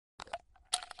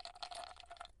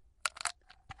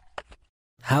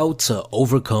How to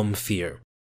overcome fear.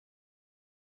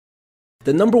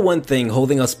 The number one thing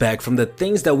holding us back from the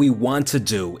things that we want to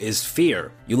do is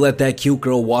fear. You let that cute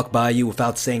girl walk by you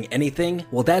without saying anything?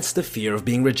 Well, that's the fear of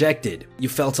being rejected. You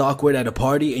felt awkward at a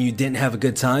party and you didn't have a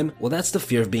good time? Well, that's the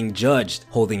fear of being judged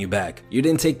holding you back. You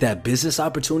didn't take that business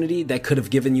opportunity that could have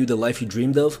given you the life you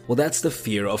dreamed of? Well, that's the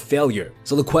fear of failure.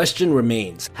 So the question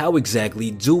remains, how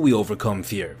exactly do we overcome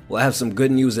fear? Well, I have some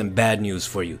good news and bad news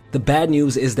for you. The bad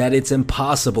news is that it's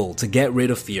impossible to get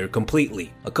rid of fear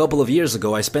completely. A couple of years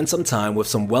ago, I spent some time with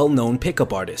some well-known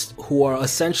pickup artists who are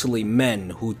essentially men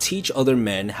who teach other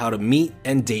men how to meet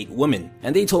and date women.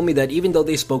 And they told me that even though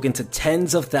they've spoken to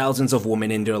tens of thousands of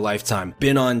women in their lifetime,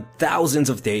 been on thousands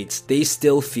of dates, they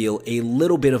still feel a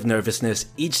little bit of nervousness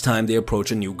each time they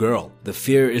approach a new girl. The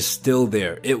fear is still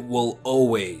there. It will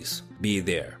always be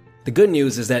there. The good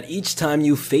news is that each time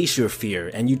you face your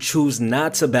fear and you choose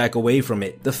not to back away from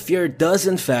it, the fear does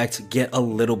in fact get a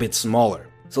little bit smaller.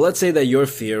 So let's say that your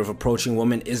fear of approaching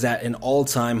women is at an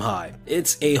all-time high.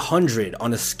 It's 100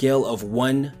 on a scale of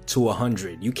 1 to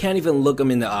 100. You can't even look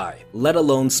them in the eye, let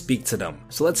alone speak to them.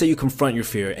 So let's say you confront your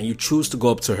fear and you choose to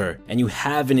go up to her and you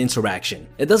have an interaction.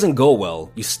 It doesn't go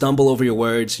well. You stumble over your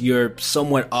words, you're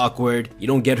somewhat awkward, you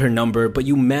don't get her number, but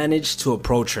you manage to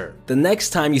approach her. The next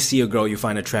time you see a girl you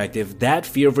find attractive, that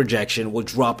fear of rejection will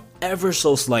drop ever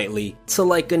so slightly to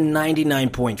like a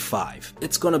 99.5.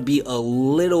 It's gonna be a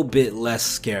little bit less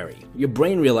scary. Your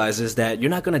brain realizes that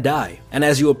you're not gonna die. And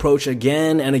as you approach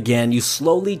again and again, you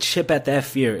slowly chip at that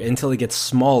fear until it gets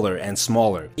smaller and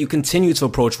smaller. You continue to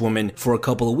approach women for a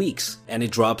couple of weeks and it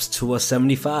drops to a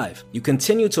 75. You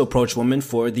continue to approach women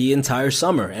for the entire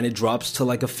summer and it drops to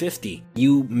like a 50.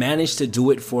 You manage to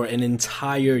do it for an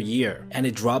entire year and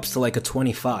it drops to like a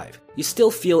 25. You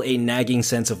still feel a nagging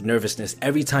sense of nervousness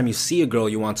every time you see a girl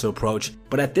you want to approach,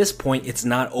 but at this point it's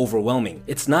not overwhelming.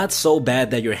 It's not so bad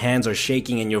that your hands are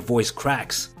shaking and your voice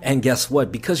cracks. And guess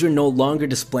what? Because you're no longer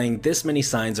displaying this many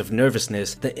signs of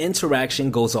nervousness, the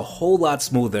interaction goes a whole lot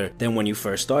smoother than when you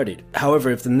first started. However,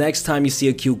 if the next time you see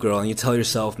a cute girl and you tell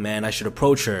yourself, man, I should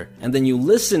approach her, and then you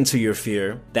listen to your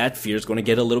fear, that fear is going to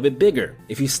get a little bit bigger.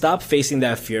 If you stop facing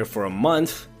that fear for a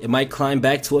month, it might climb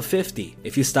back to a 50.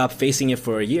 If you stop facing it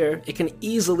for a year, it can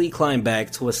easily climb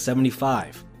back to a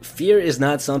 75. Fear is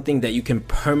not something that you can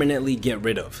permanently get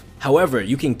rid of. However,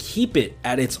 you can keep it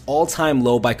at its all-time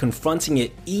low by confronting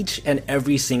it each and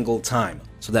every single time.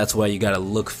 So that's why you gotta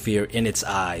look fear in its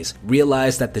eyes.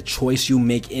 Realize that the choice you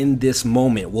make in this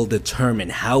moment will determine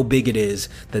how big it is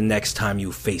the next time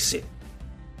you face it.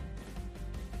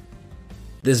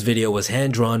 This video was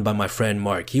hand-drawn by my friend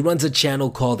Mark. He runs a channel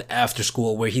called After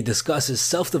School where he discusses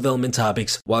self-development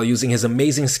topics while using his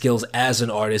amazing skills as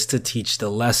an artist to teach the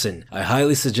lesson. I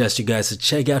highly suggest you guys to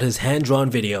check out his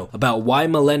hand-drawn video about why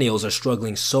millennials are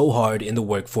struggling so hard in the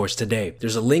workforce today.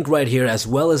 There's a link right here as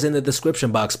well as in the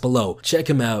description box below. Check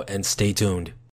him out and stay tuned.